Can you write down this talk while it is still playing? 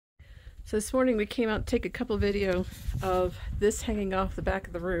So this morning we came out to take a couple video of this hanging off the back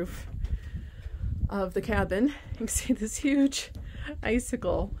of the roof of the cabin. You can see this huge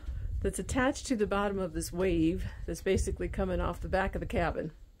icicle that's attached to the bottom of this wave that's basically coming off the back of the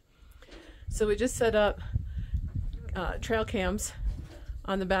cabin. So we just set up trail cams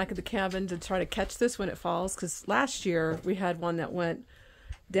on the back of the cabin to try to catch this when it falls, because last year we had one that went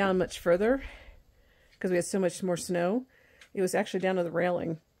down much further because we had so much more snow. It was actually down to the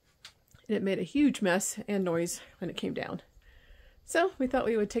railing. And it made a huge mess and noise when it came down. So we thought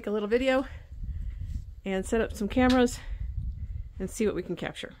we would take a little video and set up some cameras and see what we can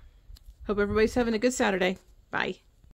capture. Hope everybody's having a good Saturday. Bye.